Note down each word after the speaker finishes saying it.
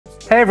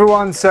Hey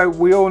everyone, so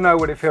we all know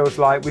what it feels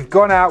like. We've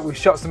gone out, we've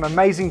shot some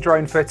amazing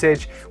drone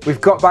footage, we've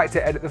got back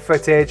to edit the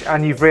footage,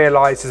 and you've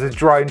realized there's a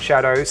drone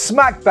shadow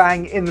smack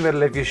bang in the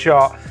middle of your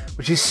shot,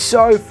 which is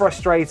so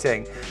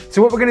frustrating.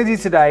 So what we're gonna do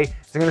today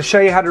is I'm gonna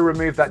show you how to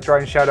remove that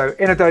drone shadow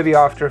in Adobe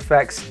After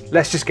Effects.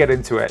 Let's just get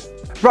into it.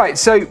 Right,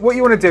 so what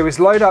you wanna do is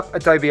load up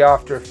Adobe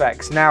After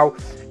Effects. Now,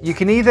 you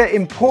can either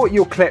import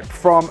your clip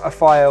from a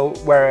file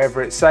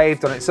wherever it's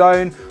saved on its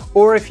own,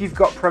 or if you've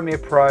got Premiere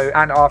Pro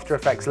and After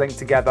Effects linked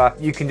together,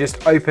 you can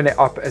just open it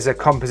up as a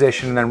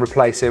composition and then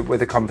replace it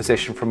with a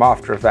composition from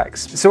After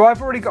Effects. So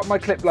I've already got my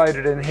clip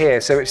loaded in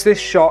here. So it's this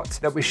shot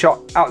that we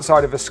shot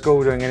outside of a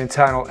school doing an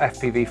internal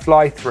FPV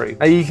fly-through.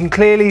 Now you can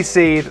clearly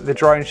see that the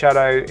drone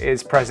shadow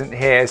is present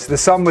here. So the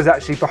sun was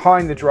actually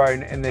behind the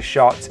drone in this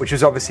shot, which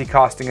was obviously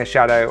casting a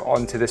shadow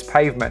onto this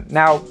pavement.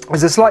 Now,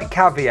 there's a slight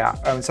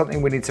caveat and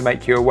something we need to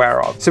make you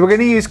aware of. So we're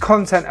gonna use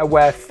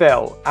ContentAware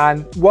Fill.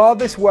 And while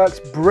this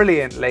works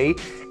brilliantly,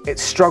 it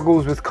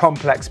struggles with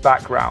complex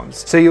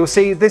backgrounds. So you'll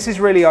see this is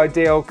really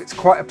ideal. It's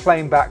quite a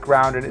plain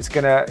background and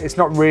it's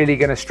not really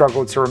gonna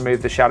struggle to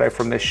remove the shadow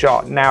from this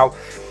shot. Now,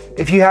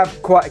 if you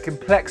have quite a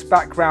complex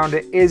background,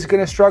 it is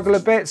gonna struggle a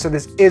bit. So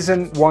this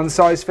isn't one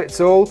size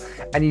fits all.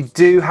 And you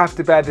do have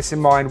to bear this in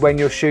mind when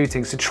you're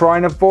shooting. So try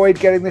and avoid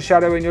getting the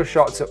shadow in your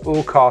shots at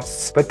all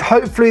costs. But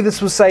hopefully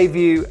this will save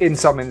you in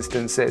some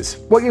instances.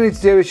 What you need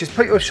to do is just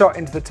put your shot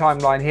into the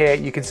timeline here.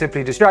 You can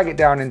simply just drag it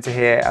down into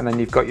here and then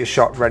you've got your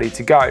shot ready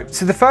to go.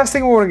 So the first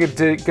thing we're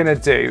gonna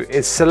do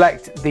is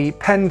select the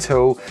pen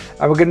tool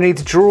and we're gonna need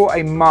to draw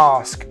a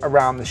mask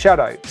around the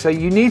shadow. So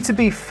you need to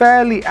be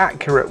fairly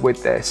accurate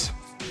with this.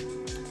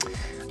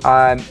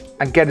 And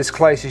get as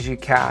close as you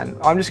can.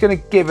 I'm just going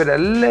to give it a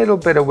little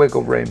bit of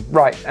wiggle room.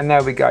 Right, and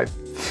there we go.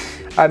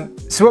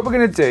 So what we're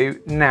going to do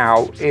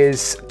now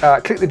is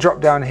click the drop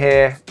down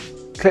here,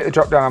 click the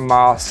drop down on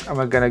mask, and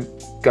we're going to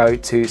go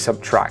to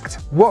subtract.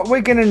 What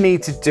we're going to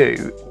need to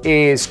do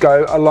is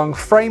go along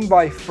frame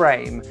by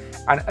frame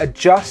and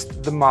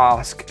adjust the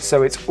mask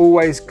so it's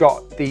always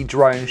got the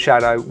drone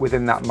shadow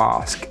within that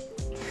mask.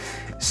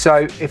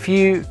 So if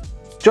you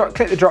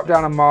click the drop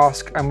down on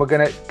mask and we're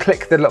going to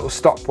click the little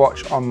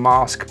stopwatch on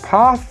mask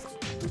path.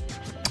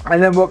 And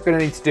then what we're going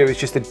to need to do is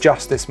just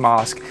adjust this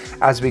mask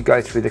as we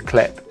go through the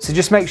clip. So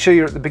just make sure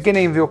you're at the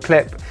beginning of your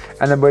clip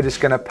and then we're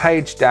just going to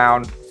page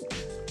down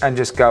and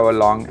just go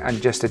along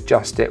and just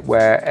adjust it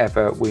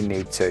wherever we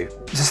need to.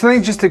 So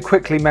something just to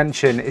quickly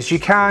mention is you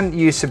can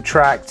use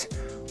subtract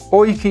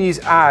or you can use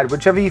add,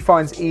 whichever you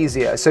find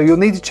easier. So you'll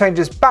need to change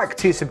this back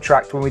to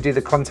subtract when we do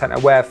the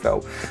ContentAware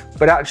Fill.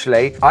 But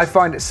actually, I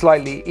find it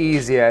slightly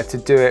easier to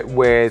do it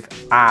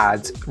with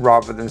add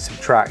rather than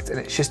subtract. And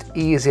it's just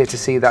easier to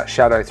see that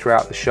shadow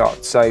throughout the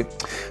shot. So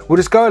we'll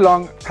just go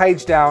along,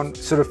 page down,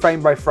 sort of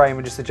frame by frame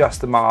and just adjust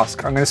the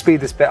mask. I'm gonna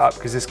speed this bit up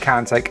because this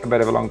can take a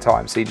bit of a long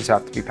time. So you just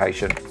have to be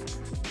patient.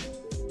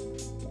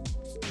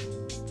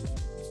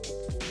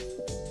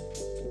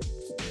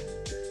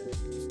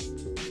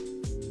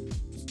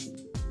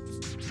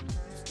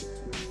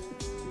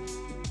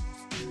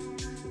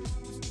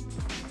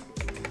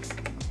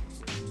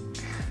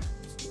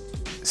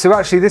 So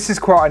actually this is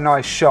quite a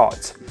nice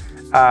shot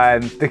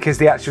because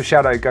the actual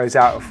shadow goes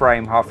out of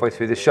frame halfway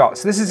through the shot.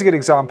 So this is a good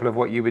example of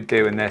what you would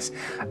do in this.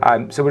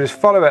 So we'll just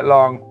follow it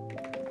along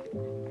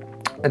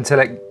until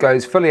it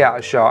goes fully out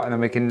of shot and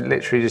then we can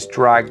literally just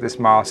drag this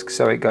mask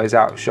so it goes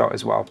out of shot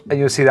as well. And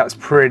you'll see that's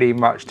pretty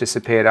much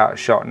disappeared out of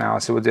shot now.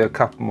 So we'll do a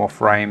couple more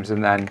frames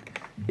and then,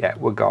 yeah,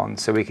 we're gone.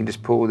 So we can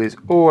just pull these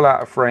all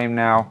out of frame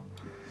now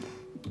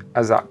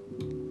as that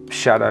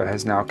shadow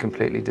has now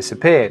completely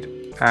disappeared.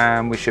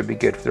 And we should be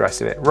good for the rest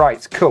of it.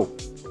 Right, cool.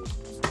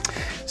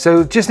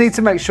 So just need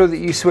to make sure that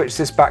you switch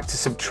this back to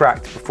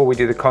subtract before we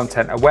do the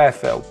ContentAware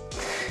Fill.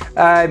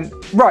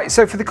 Right,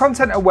 so for the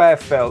ContentAware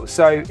Fill,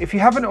 so if you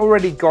haven't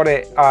already got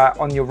it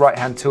on your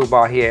right-hand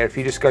toolbar here, if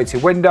you just go to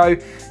Window,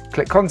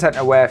 click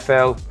ContentAware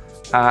Fill,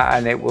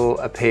 and it will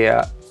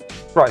appear.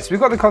 Right, so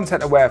we've got the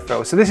ContentAware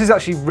Fill. So this is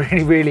actually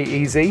really, really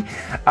easy.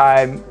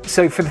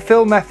 So for the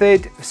fill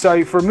method,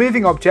 so for a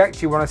moving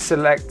object, you want to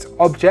select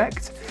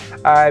Object.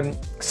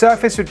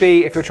 Surface would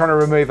be if you're trying to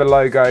remove a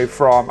logo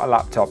from a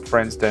laptop, for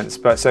instance.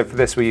 But so for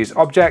this, we use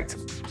Object.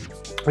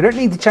 We don't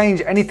need to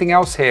change anything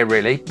else here,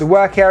 really. The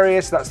work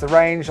area, so that's the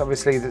range.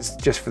 Obviously, that's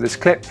just for this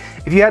clip.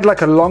 If you had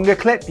like a longer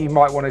clip, you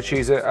might want to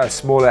choose a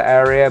smaller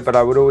area, but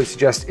I would always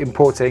suggest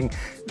importing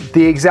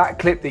the exact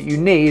clip that you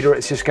need, or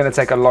it's just going to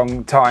take a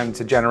long time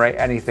to generate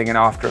anything in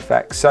After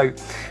Effects. So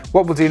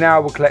what we'll do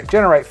now, we'll click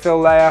Generate Fill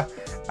Layer,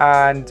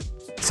 and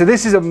so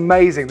this is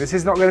amazing. This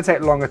is not going to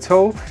take long at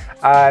all.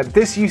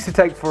 This used to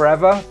take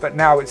forever, but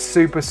now it's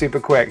super, super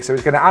quick. So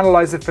it's going to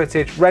analyze the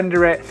footage,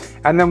 render it,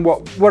 and then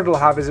what it'll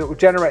have is it will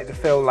generate the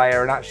fill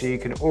layer, and actually you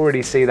can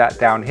already see that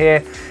down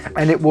here,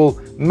 and it will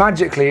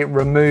magically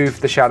remove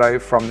the shadow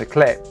from the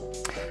clip.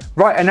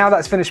 Right, and now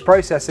that's finished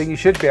processing, you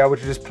should be able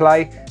to just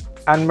play,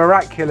 And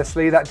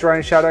miraculously, that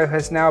drone shadow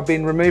has now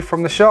been removed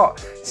from the shot,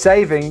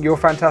 saving your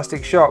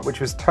fantastic shot,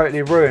 which was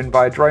totally ruined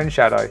by a drone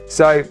shadow.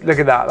 So look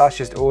at that, that's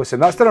just awesome.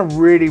 That's done a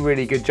really,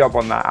 really good job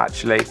on that,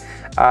 actually.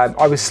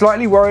 I was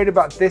slightly worried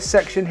about this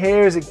section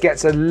here as it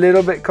gets a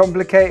little bit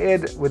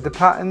complicated with the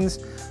patterns,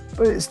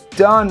 but it's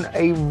done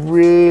a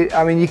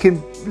I mean, you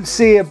can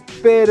see a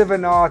bit of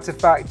an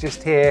artifact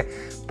just here,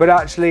 but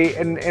actually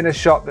in a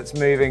shot that's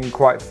moving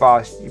quite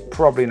fast, you're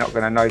probably not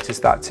going to notice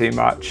that too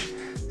much.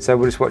 So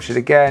we'll just watch it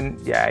again.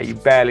 Yeah, you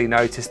barely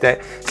noticed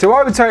it. So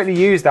I would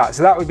totally use that.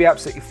 So that would be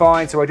absolutely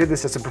fine. So I did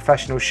this as a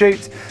professional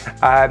shoot,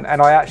 and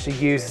I actually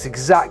used this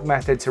exact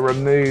method to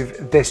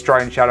remove this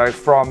drone shadow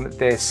from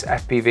this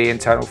FPV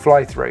internal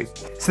fly through.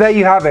 So there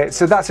you have it.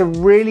 So that's a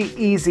really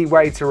easy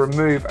way to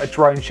remove a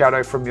drone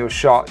shadow from your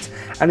shot.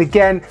 And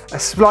again, a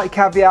slight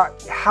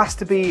caveat, it has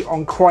to be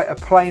on quite a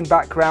plain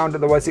background,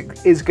 otherwise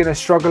it is going to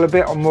struggle a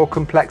bit on more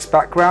complex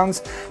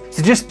backgrounds.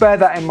 So just bear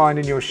that in mind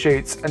in your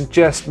shoots and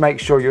just make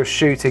sure you're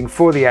shooting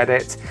for the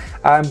edit.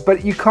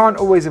 But you can't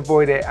always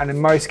avoid it, and in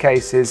most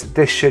cases,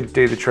 this should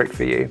do the trick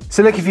for you.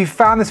 So look, if you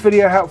found this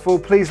video helpful,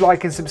 please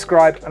like and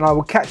subscribe, and I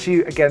will catch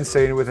you again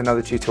soon with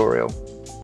another tutorial.